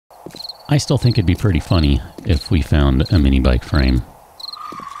I still think it'd be pretty funny if we found a mini bike frame.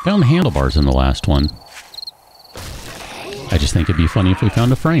 Found handlebars in the last one. I just think it'd be funny if we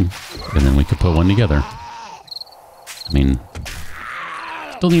found a frame, and then we could put one together. I mean,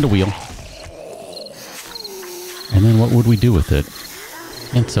 still need a wheel. And then what would we do with it?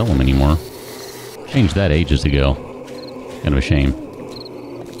 Can't sell them anymore. Changed that ages ago. Kind of a shame.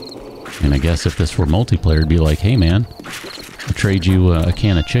 And I guess if this were multiplayer, it'd be like, hey man, I'll trade you a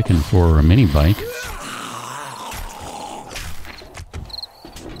can of chicken for a mini bike.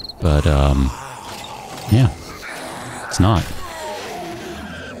 But, yeah, it's not.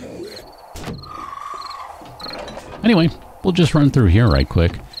 Anyway, we'll just run through here right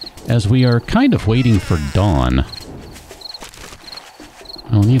quick, as we are kind of waiting for dawn.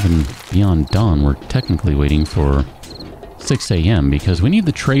 Well, even beyond dawn, we're technically waiting for 6 a.m. because we need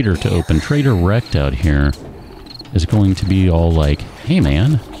the trader to open. Trader Rekt out here is going to be all like, hey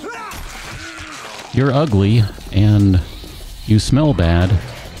man, you're ugly, and you smell bad,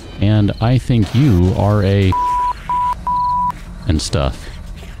 and I think you are a and stuff.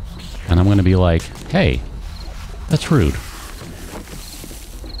 And I'm going to be like, hey, that's rude.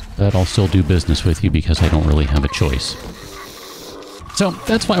 But I'll still do business with you because I don't really have a choice. So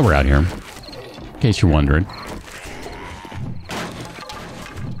that's why we're out here, in case you're wondering.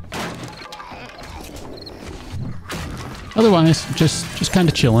 Otherwise, just kind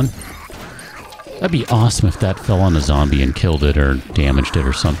of chilling. That'd be awesome if that fell on a zombie and killed it or damaged it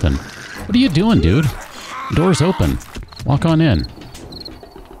or something. What are you doing, dude? Door's open. Walk on in.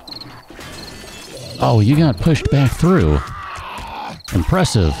 Oh, you got pushed back through.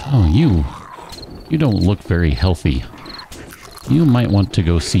 Impressive. Oh, you don't look very healthy. You might want to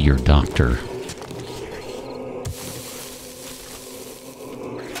go see your doctor.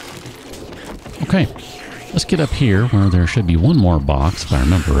 Okay, let's get up here where there should be one more box, if I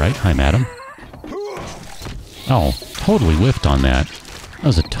remember right. Hi, madam. Oh, totally whiffed on that. That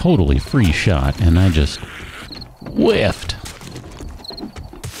was a totally free shot, and I just whiffed.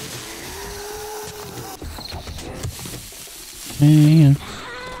 Okay.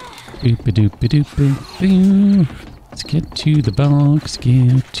 Doop-a-doop-a-doop-a-doo. Let's get to the box,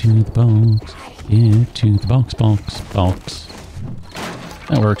 get to the box, get to the box.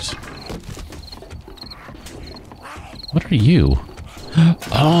 That works. What are you?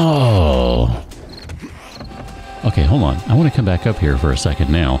 Oh! Okay, hold on. I want to come back up here for a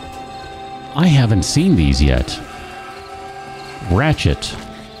second now. I haven't seen these yet. Ratchet.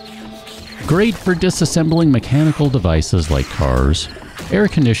 Great for disassembling mechanical devices like cars, air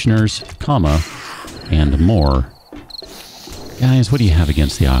conditioners, comma, and more. Guys, what do you have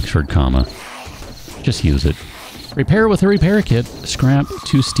against the Oxford comma? Just use it. Repair with a repair kit. Scrap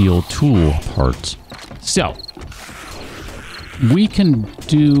to steel tool parts. So, we can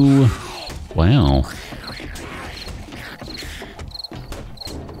do... Wow.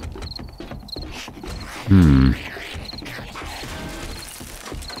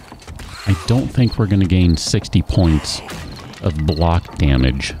 I don't think we're going to gain 60 points of block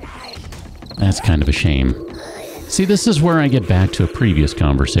damage. That's kind of a shame. See, this is where I get back to a previous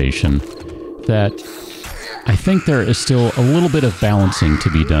conversation, that I think there is still a little bit of balancing to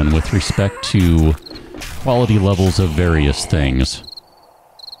be done with respect to quality levels of various things.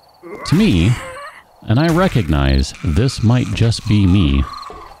 To me, and I recognize this might just be me,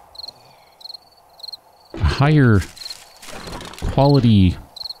 a higher quality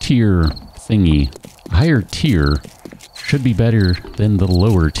tier thingy, a higher tier should be better than the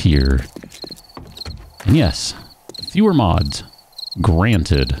lower tier. And yes, fewer mods,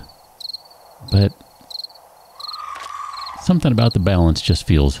 granted, but something about the balance just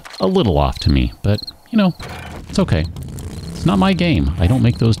feels a little off to me. But, you know, it's okay. It's not my game. I don't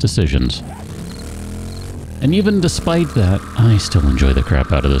make those decisions. And even despite that, I still enjoy the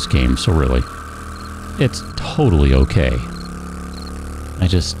crap out of this game, so really, it's totally okay. I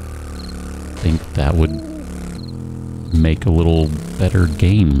just think that would make a little better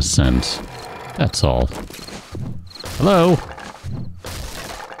game sense. That's all. Hello?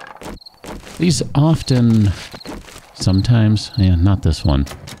 These often, sometimes, yeah, not this one.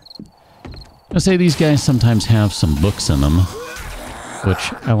 I say these guys sometimes have some books in them,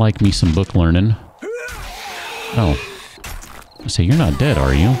 which I like me some book learning. Oh. I say, you're not dead,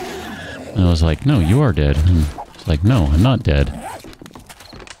 are you? And I was like, no, you are dead. And it's like, no, I'm not dead.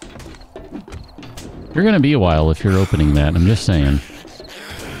 You're gonna be a while if you're opening that, I'm just saying.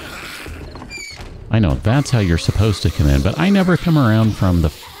 I know, that's how you're supposed to come in, but I never come around from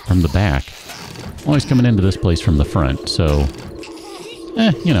the back. I'm always coming into this place from the front, so...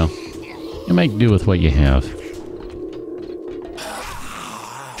 you know, you make do with what you have.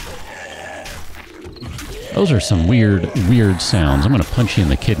 Those are some weird sounds. I'm going to punch you in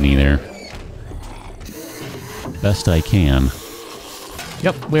the kidney there. Best I can.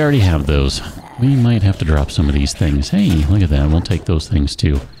 Yep, we already have those. We might have to drop some of these things. Hey, look at that. We'll take those things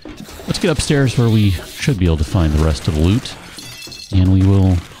too. Let's get upstairs where we should be able to find the rest of the loot. And we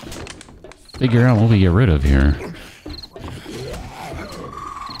will figure out what we get rid of here.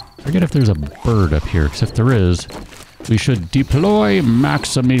 Forget if there's a bird up here, because if there is, we should deploy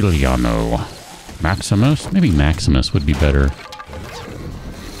Maximiliano. Maximus? Maybe Maximus would be better.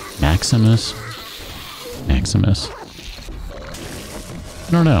 Maximus? Maximus.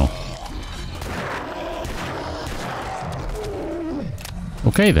 I don't know.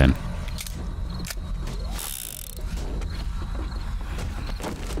 Okay, then.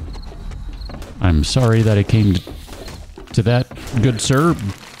 I'm sorry that it came to that, good sir,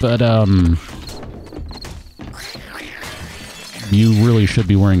 but, you really should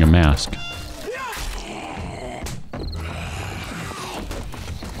be wearing a mask.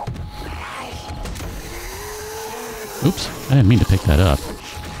 Oops, I didn't mean to pick that up.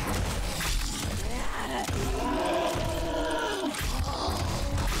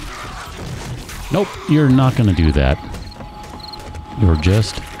 Nope, you're not going to do that. You're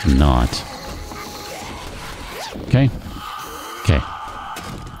just not. Okay? Okay.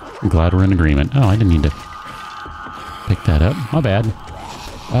 I'm glad we're in agreement. Oh, I didn't mean to pick that up. My bad.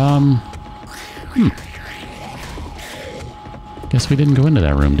 Guess we didn't go into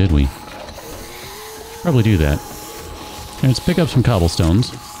that room, did we? Probably do that. Okay, let's pick up some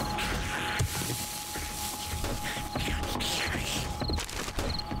cobblestones.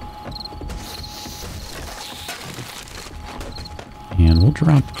 And we'll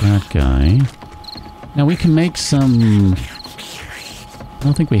drop that guy. Now we can make some... I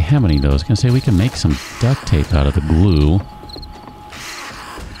don't think we have any of those. I was going to say we can make some duct tape out of the glue.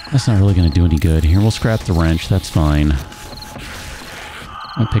 That's not really going to do any good. Here, we'll scrap the wrench. That's fine.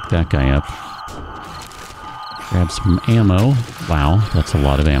 I'll pick that guy up. Grab some ammo. Wow, that's a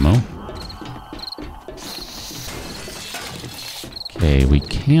lot of ammo. Okay, we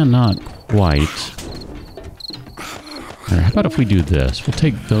cannot quite... How about if we do this? We'll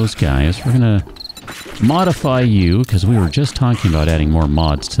take those guys. We're going to modify you, because we were just talking about adding more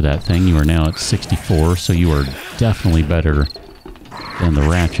mods to that thing. You are now at 64, so you are definitely better than the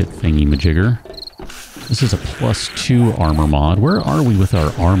ratchet thingy-majigger. This is a +2 armor mod. Where are we with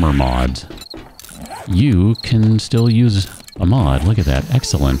our armor mods? You can still use a mod. Look at that.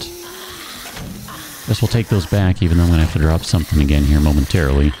 Excellent. Guess we'll take those back, even though I'm going to have to drop something again here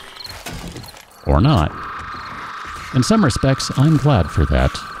momentarily. Or not. In some respects, I'm glad for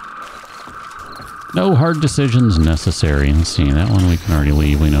that. No hard decisions necessary. Let's see, that one we can already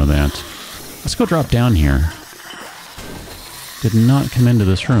leave, we know that. Let's go drop down here. Did not come into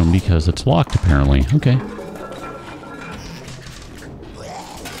this room because it's locked, apparently. Okay.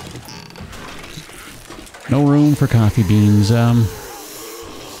 No room for coffee beans.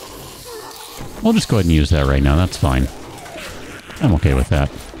 We'll just go ahead and use that right now, that's fine. I'm okay with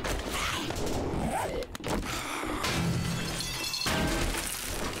that.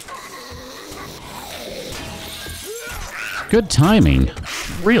 Good timing.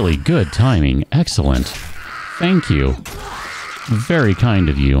 Really good timing. Excellent. Thank you. Very kind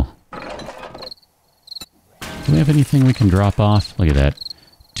of you. Do we have anything we can drop off? Look at that.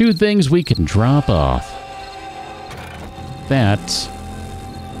 2 things we can drop off. That's...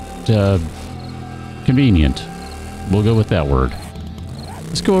 convenient. We'll go with that word.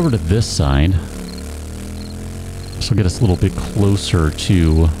 Let's go over to this side. This will get us a little bit closer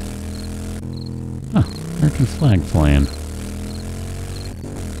to... Huh, American flag flying.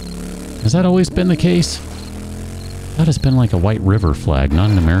 Has that always been the case? That has been like a White River flag, not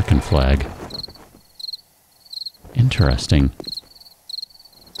an American flag. Interesting.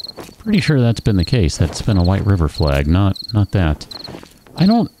 Pretty sure that's been the case. That's been a White River flag, not that. I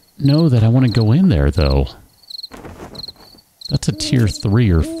don't know that I want to go in there, though. That's a tier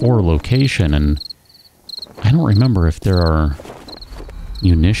 3 or 4 location, and I don't remember if there are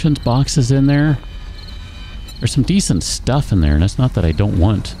munitions boxes in there. There's some decent stuff in there, and it's not that I don't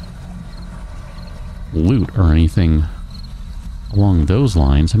want loot or anything along those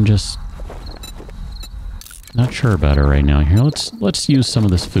lines. I'm just not sure about it right now. Here, let's use some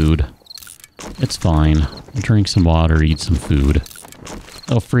of this food. It's fine. Drink some water, eat some food.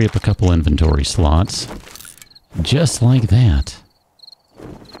 I'll free up a couple inventory slots. Just like that.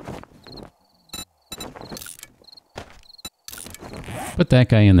 Put that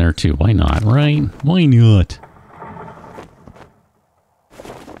guy in there too. Why not, right? Why not?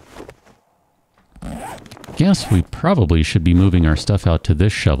 Guess we probably should be moving our stuff out to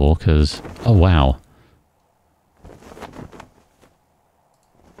this shovel, because... Oh, wow.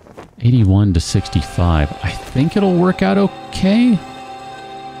 81 to 65. I think it'll work out okay.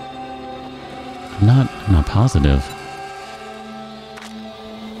 I'm not positive.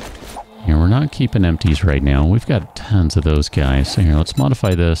 Here, we're not keeping empties right now. We've got tons of those guys. So here, let's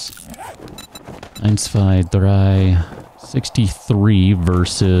modify this. 1, 2, 3, 63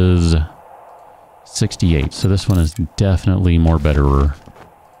 versus 68. So this one is definitely more betterer.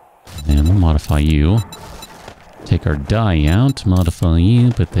 And we'll modify you. Take our die out, modify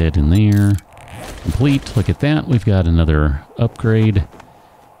you, put that in there. Complete. Look at that. We've got another upgrade.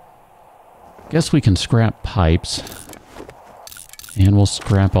 Guess we can scrap pipes. And we'll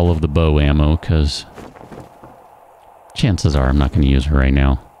scrap all of the bow ammo, because chances are I'm not going to use her right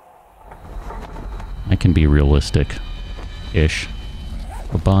now. I can be realistic-ish.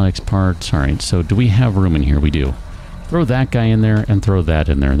 Robotics parts. Alright, so do we have room in here? We do. Throw that guy in there and throw that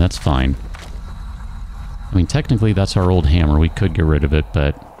in there. That's fine. I mean, technically that's our old hammer. We could get rid of it,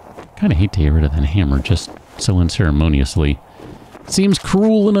 but I kind of hate to get rid of that hammer just so unceremoniously. Seems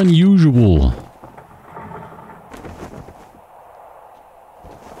cruel and unusual.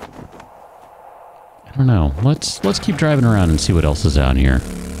 I don't know. Let's keep driving around and see what else is out here.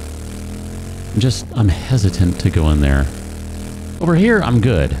 I'm hesitant to go in there. Over here, I'm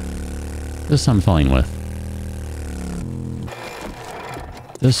good. This I'm fine with.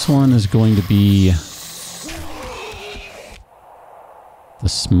 This one is going to be the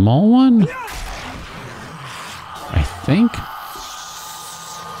small one? I think?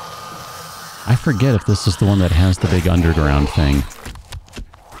 I forget if this is the one that has the big underground thing.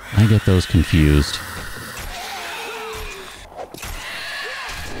 I get those confused.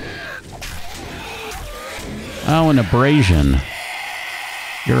 Oh, an abrasion.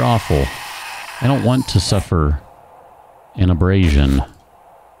 You're awful. I don't want to suffer an abrasion.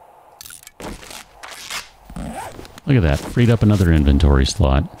 Look at that. Freed up another inventory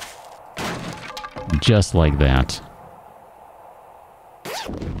slot. Just like that.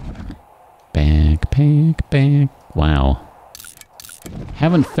 Backpack. Wow.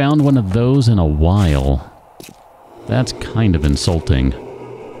 Haven't found one of those in a while. That's kind of insulting.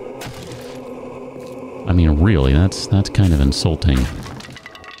 I mean, really, that's kind of insulting.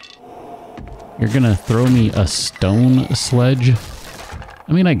 You're gonna throw me a stone sledge?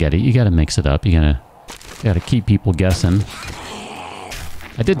 I mean, I get it. You gotta mix it up. You gotta keep people guessing.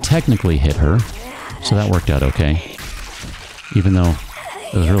 I did technically hit her, so that worked out okay. Even though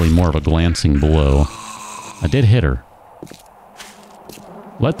it was really more of a glancing blow. I did hit her.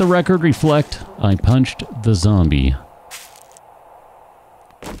 Let the record reflect, I punched the zombie.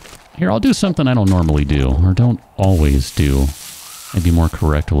 Here, I'll do something I don't normally do, or don't always do. Maybe more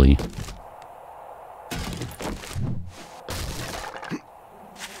correctly.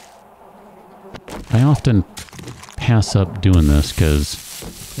 I often pass up doing this because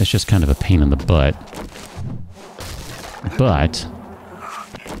it's just kind of a pain in the butt. But,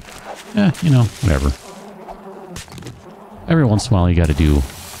 you know, whatever. Every once in a while you gotta do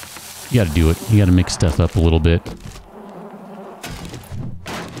it. You gotta mix stuff up a little bit.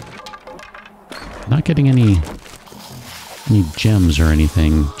 Not getting any gems or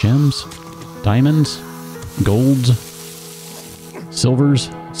anything. Gems? Diamonds? Golds? Silvers?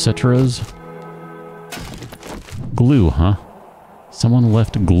 Cetras? Glue, huh? Someone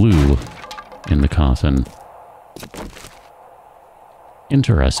left glue in the coffin.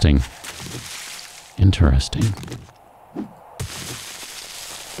 Interesting. Interesting.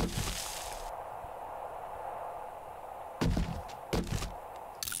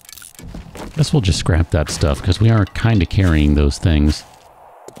 Guess we'll just scrap that stuff, because we are kind of carrying those things.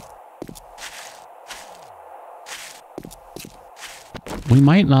 We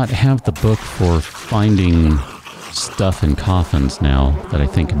might not have the book for finding stuff in coffins now that I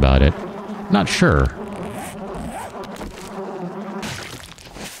think about it. Not sure.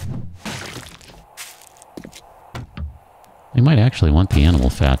 We might actually want the animal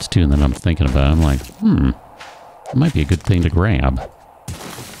fats too, and then I'm thinking about it. I'm like, it might be a good thing to grab.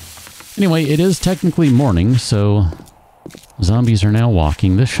 Anyway, it is technically morning, so zombies are now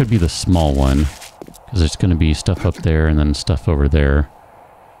walking. This should be the small one, because there's going to be stuff up there and then stuff over there.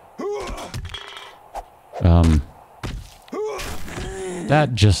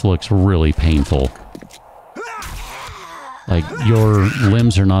 That just looks really painful. Like, your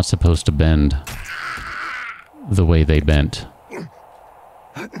limbs are not supposed to bend the way they bent.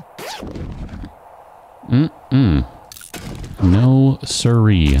 No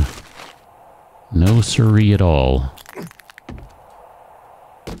siree. No siree at all.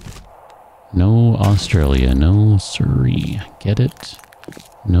 No Australia. No siree. Get it?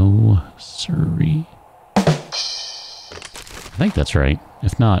 No siree. I think that's right.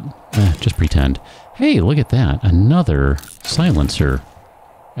 If not, just pretend. Hey, look at that. Another silencer.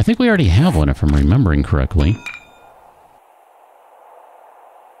 I think we already have one if I'm remembering correctly.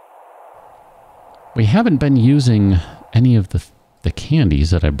 We haven't been using any of the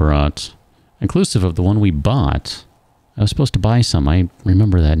candies that I brought, inclusive of the one we bought. I was supposed to buy some. I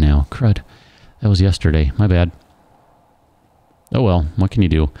remember that now. Crud. That was yesterday. My bad. Oh well, what can you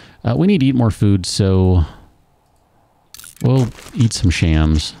do? We need to eat more food, so we'll eat some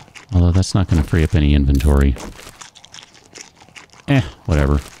shams. Although that's not going to free up any inventory.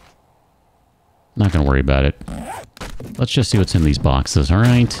 Whatever. Not going to worry about it. Let's just see what's in these boxes,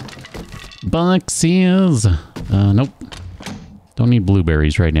 alright? Boxes! Nope. Don't need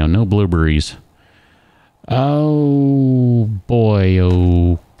blueberries right now. No blueberries. Oh, boy.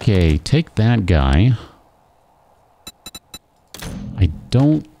 Okay, take that guy. I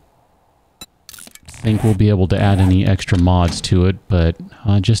don't think we'll be able to add any extra mods to it, but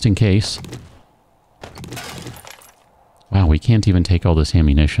just in case. Wow, we can't even take all this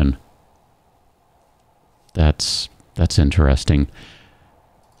ammunition. That's interesting.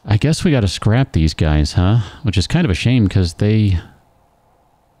 I guess we got to scrap these guys, huh? Which is kind of a shame because they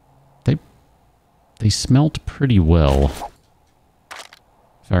smelt pretty well,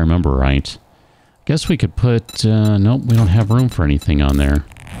 if I remember right. Guess we could put... nope, we don't have room for anything on there.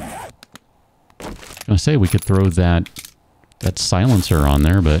 I was gonna say we could throw that silencer on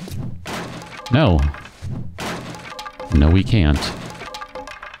there, but no. No, we can't.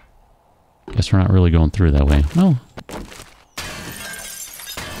 Guess we're not really going through that way. Well,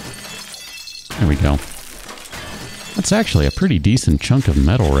 there we go. That's actually a pretty decent chunk of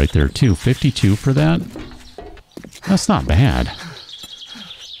metal right there, too. 52 for that? That's not bad.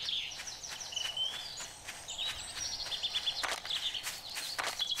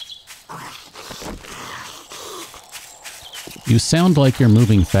 You sound like you're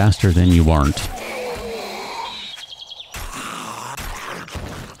moving faster than you aren't.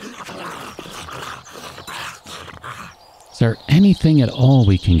 Is there anything at all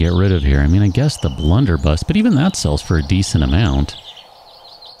we can get rid of here? I mean, I guess the blunderbuss, but even that sells for a decent amount.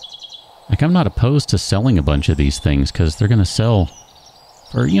 Like, I'm not opposed to selling a bunch of these things, because they're going to sell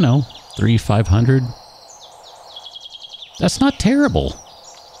for, you know, $300-500. That's not terrible.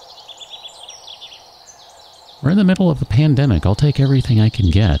 We're in the middle of a pandemic. I'll take everything I can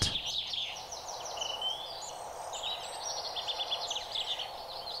get.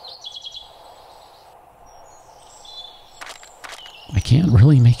 I can't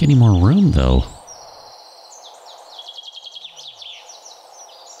really make any more room, though.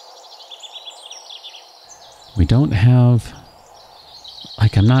 We don't have...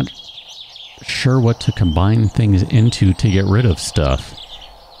 Like, I'm not sure what to combine things into to get rid of stuff.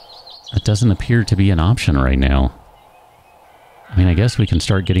 That doesn't appear to be an option right now. I mean, I guess we can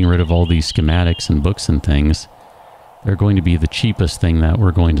start getting rid of all these schematics and books and things. They're going to be the cheapest thing that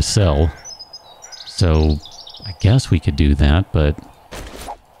we're going to sell. So, I guess we could do that, but...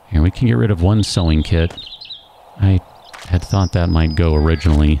 Here, we can get rid of one sewing kit. I had thought that might go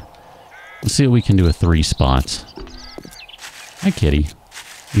originally. Let's see what we can do with 3 spots. Hi, kitty.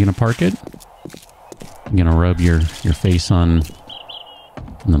 You gonna park it? You gonna rub your face on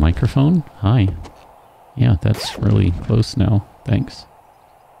the microphone? Hi. Yeah, that's really close now. Thanks.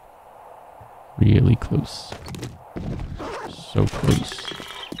 Really close. So close.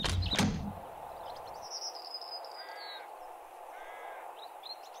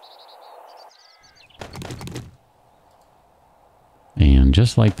 And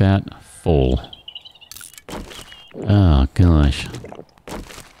just like that, full. Oh, gosh.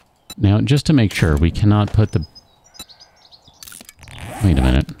 Now, just to make sure, we cannot put the... Wait a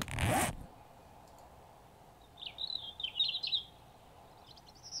minute.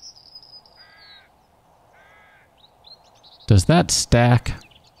 Does that stack?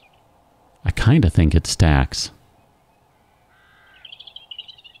 I kind of think it stacks.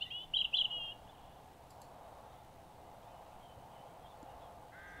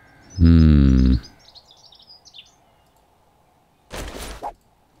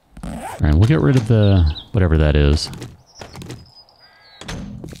 Alright, we'll get rid of the... whatever that is.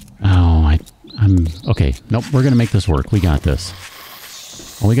 Oh, I'm... Okay, nope, we're gonna make this work. We got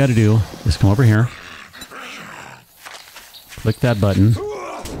this. All we gotta do is come over here. Click that button.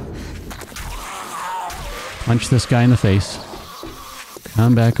 Punch this guy in the face.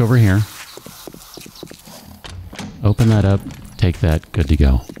 Come back over here. Open that up. Take that. Good to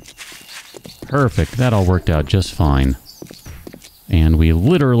go. Perfect. That all worked out just fine. And we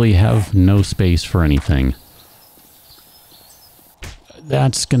literally have no space for anything.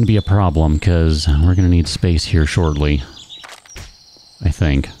 That's going to be a problem, because we're going to need space here shortly. I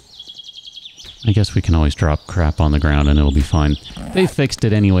think. I guess we can always drop crap on the ground and it'll be fine. They fixed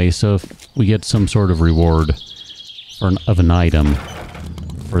it anyway, so if we get some sort of reward of an item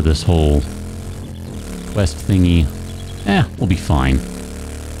for this whole quest thingy, we'll be fine.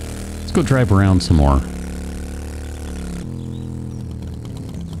 Let's go drive around some more.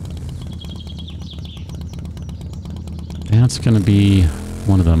 That's going to be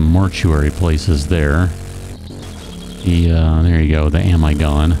one of the mortuary places there. There you go, the Am I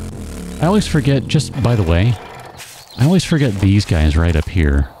Gone. I always forget, just by the way, I always forget these guys right up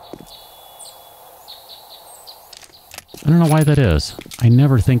here. I don't know why that is. I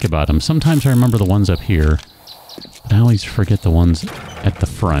never think about them. Sometimes I remember the ones up here, but I always forget the ones at the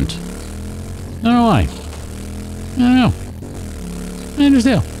front. I don't know why. I don't know. I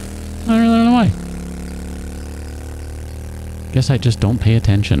understand. I really don't know why. Guess I just don't pay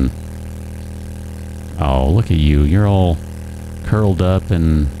attention. Oh, look at you. You're all curled up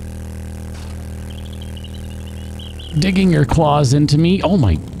and digging your claws into me. Oh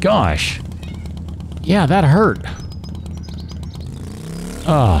my gosh. Yeah, that hurt.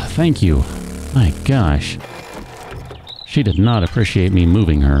 Oh, thank you. My gosh. She did not appreciate me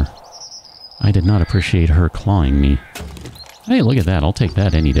moving her. I did not appreciate her clawing me. Hey, look at that. I'll take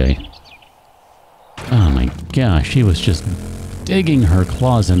that any day. Oh my gosh, she was just digging her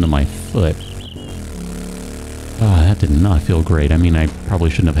claws into my foot. Oh, that did not feel great. I mean, I probably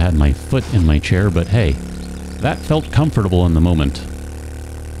shouldn't have had my foot in my chair, but hey, that felt comfortable in the moment.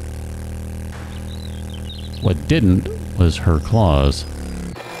 What didn't was her claws.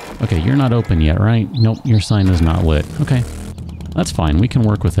 Okay, you're not open yet, right? Nope, your sign is not lit. Okay, that's fine. We can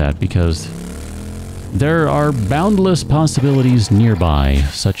work with that because there are boundless possibilities nearby,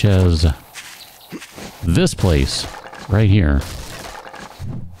 such as this place right here.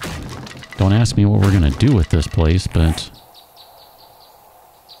 Don't ask me what we're going to do with this place, but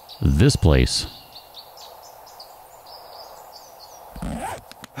this place.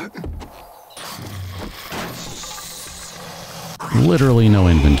 Literally no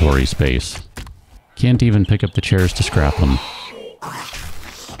inventory space. Can't even pick up the chairs to scrap them.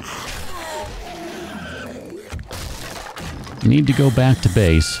 Need to go back to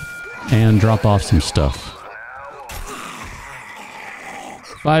base and drop off some stuff.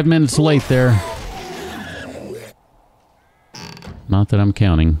 5 minutes late there. Not that I'm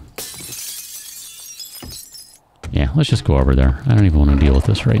counting. Yeah, let's just go over there. I don't even want to deal with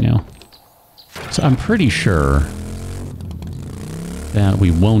this right now. So I'm pretty sure that we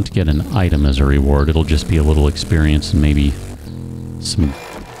won't get an item as a reward. It'll just be a little experience and maybe some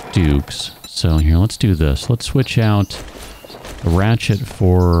dukes. So here, let's do this. Let's switch out the ratchet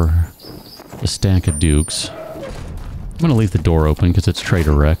for the stack of dukes. I'm going to leave the door open because it's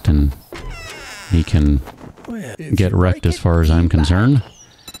Trader Rekt and he can get wrecked as far as I'm concerned.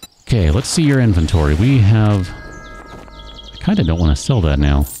 Okay, let's see your inventory. We have... I kind of don't want to sell that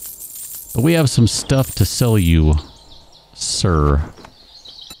now. But we have some stuff to sell you, sir.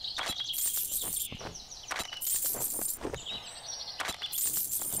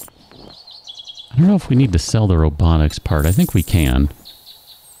 I don't know if we need to sell the robotics part. I think we can.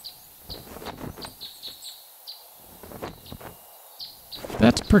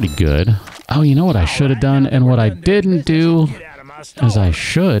 That's pretty good. Oh, you know what I should have done and what I didn't do is I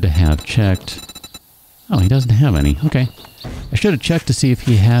should have checked... Oh, he doesn't have any. Okay. I should have checked to see if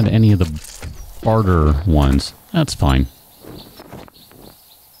he had any of the barter ones. That's fine.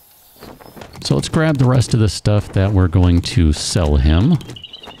 So let's grab the rest of the stuff that we're going to sell him.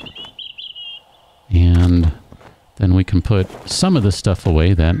 And then we can put some of the stuff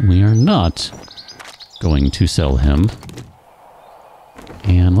away that we are not going to sell him.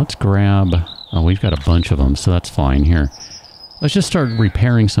 And let's grab... Oh, we've got a bunch of them, so that's fine. Here, let's just start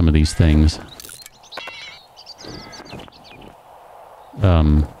repairing some of these things.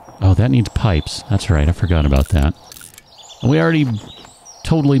 Oh, that needs pipes. That's right, I forgot about that. We already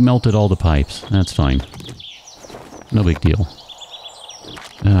totally melted all the pipes. That's fine. No big deal.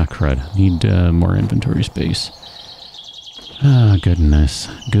 Ah, crud. Need more inventory space. Ah, goodness.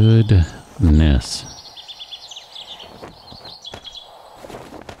 Goodness.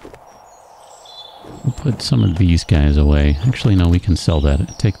 We'll put some of these guys away. Actually, no, we can sell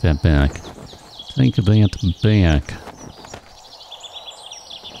that. Take that back. Take that back.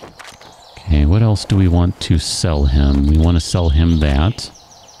 Okay, what else do we want to sell him? We want to sell him that.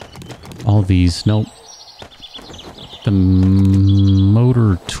 All these, nope. The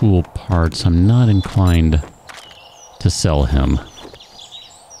motor tool parts, I'm not inclined to sell him.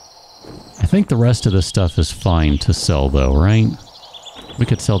 I think the rest of the stuff is fine to sell though, right? We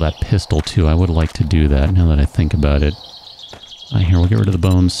could sell that pistol too. I would like to do that now that I think about it. Here, we'll get rid of the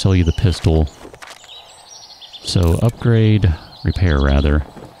bones, sell you the pistol. So, upgrade, repair, rather.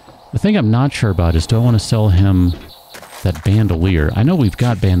 The thing I'm not sure about is, do I want to sell him that bandolier? I know we've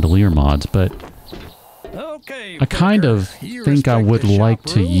got bandolier mods, but Okay, I kind of think I would like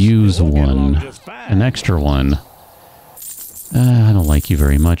to use one. An extra one. I don't like you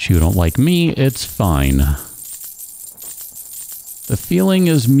very much. You don't like me. It's fine. The feeling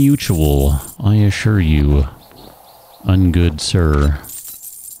is mutual, I assure you. Ungood sir.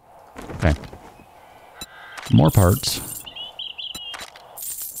 Okay. More parts.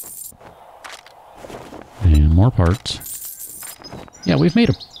 And more parts. Yeah, we've made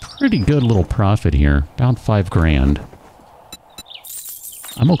a pretty good little profit here. About 5 grand.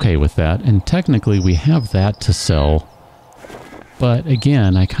 I'm okay with that. And technically we have that to sell. But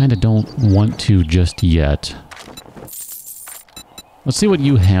again, I kind of don't want to just yet. Let's see what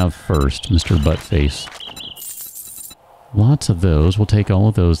you have first, Mr. Buttface. Lots of those. We'll take all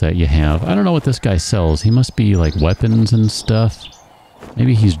of those that you have. I don't know what this guy sells. He must be like weapons and stuff.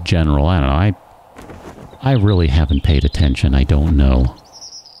 Maybe he's general. I don't know. I really haven't paid attention. I don't know.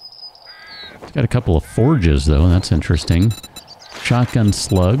 He's got a couple of forges, though. That's interesting. Shotgun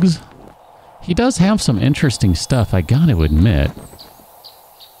slugs. He does have some interesting stuff, I gotta admit.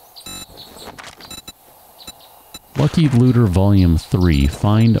 Lucky Looter Volume 3.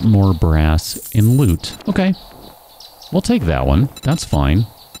 Find more brass in loot. Okay. We'll take that one. That's fine.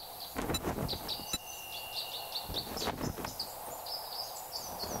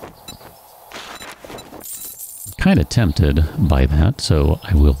 Kind of tempted by that, so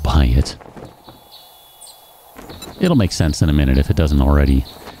I will buy it. It'll make sense in a minute if it doesn't already.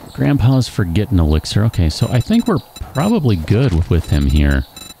 Grandpa's Forgetting Elixir. Okay, so I think we're probably good with him here.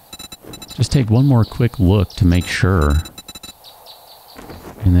 Just take one more quick look to make sure.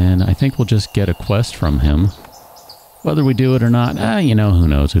 And then I think we'll just get a quest from him. Whether we do it or not, you know, who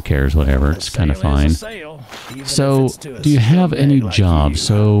knows, who cares, whatever. It's kind of fine. So, do you have any jobs?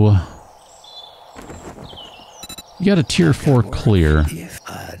 So, you got a tier 4 clear.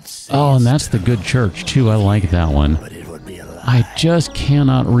 Oh, and that's the good church, too. I like that one. I just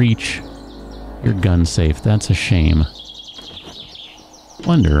cannot reach your gun safe. That's a shame.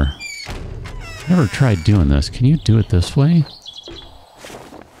 Wonder. Never tried doing this. Can you do it this way?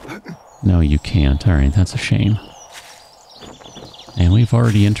 No, you can't. Alright, that's a shame. And we've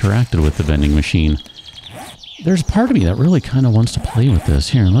already interacted with the vending machine. There's a part of me that really kind of wants to play with this.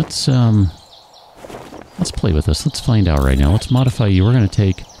 Here, let's play with this. Let's find out right now. Let's modify you. We're going to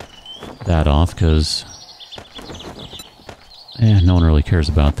take that off because no one really cares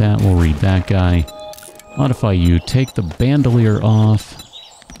about that. We'll read that guy. Modify you. Take the bandolier off.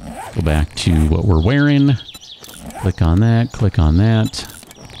 Go back to what we're wearing. Click on that. Click on that.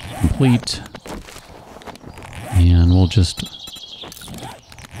 Complete. And we'll just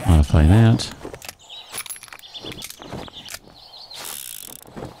modify that.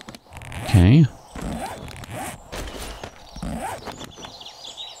 Okay.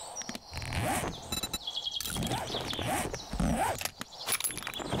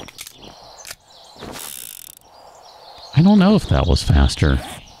 I don't know if that was faster.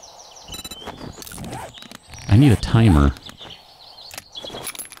 I need a timer.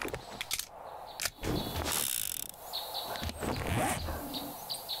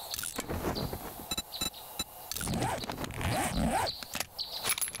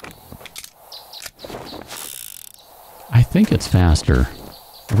 I think it's faster.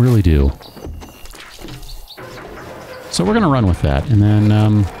 I really do. So we're going to run with that. And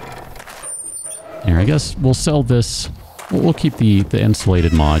then, here, I guess we'll sell this. We'll keep the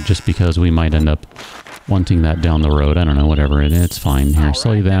insulated mod just because we might end up wanting that down the road. I don't know, whatever. It's fine. Here,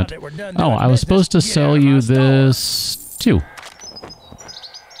 sell you that. Oh, I was supposed to sell you this too.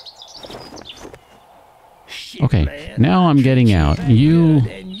 Okay, now I'm getting out. You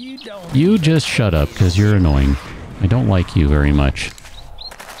just shut up because you're annoying. I don't like you very much.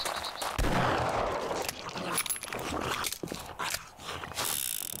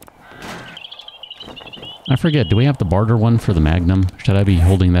 I forget, do we have the barter one for the Magnum? Should I be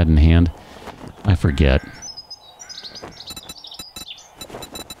holding that in hand? I forget.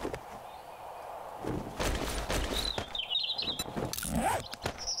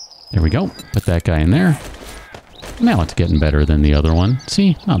 There we go. Put that guy in there. Now it's getting better than the other one.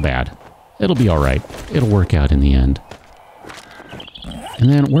 See? Not bad. It'll be alright. It'll work out in the end. And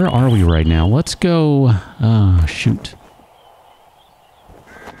then, where are we right now? Let's go... shoot.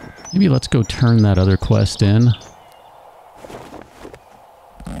 Maybe let's go turn that other quest in.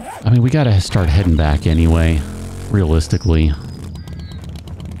 I mean, we gotta start heading back anyway, realistically.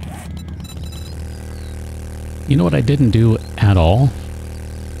 You know what I didn't do at all?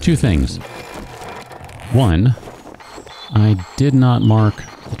 Two things. One, I did not mark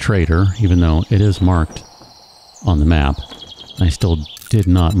the trader, even though it is marked on the map. I still did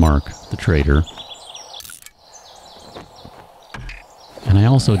not mark the trader. And I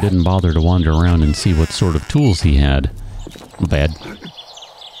also didn't bother to wander around and see what sort of tools he had. Bad.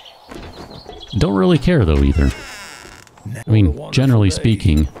 Don't really care, though, either. I mean, generally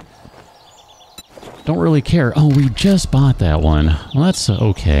speaking, don't really care. Oh, we just bought that one. Well, that's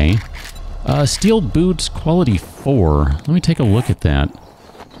okay. Steel boots quality 4. Let me take a look at that.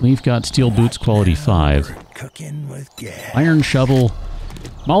 We've got steel boots quality 5. Iron shovel.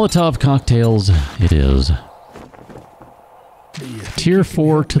 Molotov cocktails. It is. Tier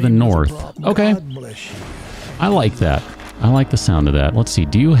 4 to the north. Okay. I like that. I like the sound of that. Let's see.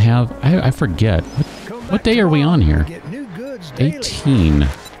 Do you have... I forget. What day are we on here? 18.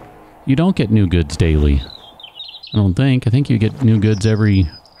 You don't get new goods daily. I don't think. I think you get new goods every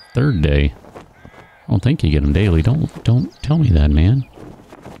third day. I don't think you get them daily. Don't tell me that, man.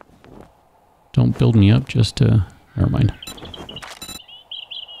 Don't build me up just to... Never mind.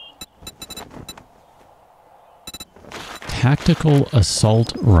 Tactical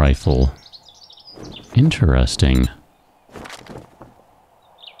assault rifle. Interesting.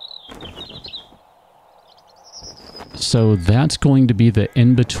 So that's going to be the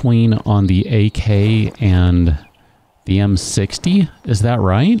in-between on the AK and the M60? Is that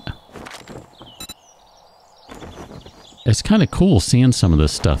right? It's kind of cool seeing some of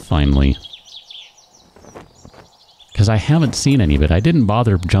this stuff finally. Because I haven't seen any of it. I didn't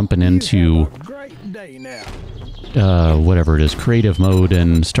bother jumping into whatever it is, creative mode,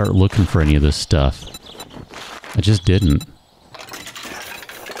 and start looking for any of this stuff. I just didn't.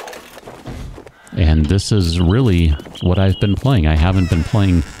 And this is really what I've been playing. I haven't been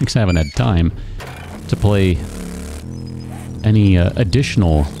playing, because I haven't had time to play any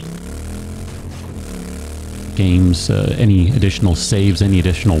additional games, any additional saves, any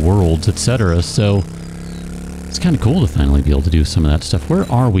additional worlds, etc. So it's kind of cool to finally be able to do some of that stuff. Where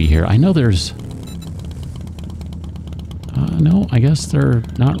are we here? I know there's... no, I guess they're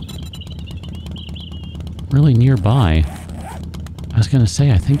not really nearby. I was going to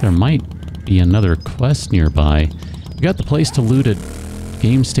say, I think there might be another quest nearby. We got the place to loot at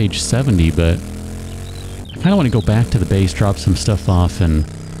game stage 70, but I kind of want to go back to the base, drop some stuff off, and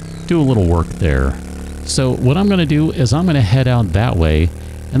do a little work there. So what I'm going to do is I'm going to head out that way,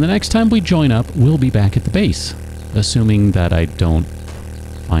 and the next time we join up, we'll be back at the base, assuming that I don't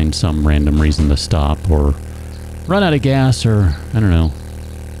find some random reason to stop, or run out of gas, or, I don't know,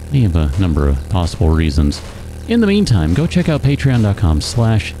 any of a number of possible reasons. In the meantime, go check out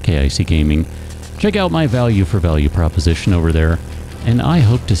patreon.com/KICgaming. Check out my value for value proposition over there, and I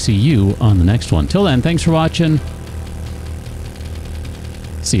hope to see you on the next one. Till then, thanks for watching.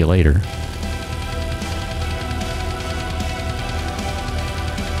 See you later.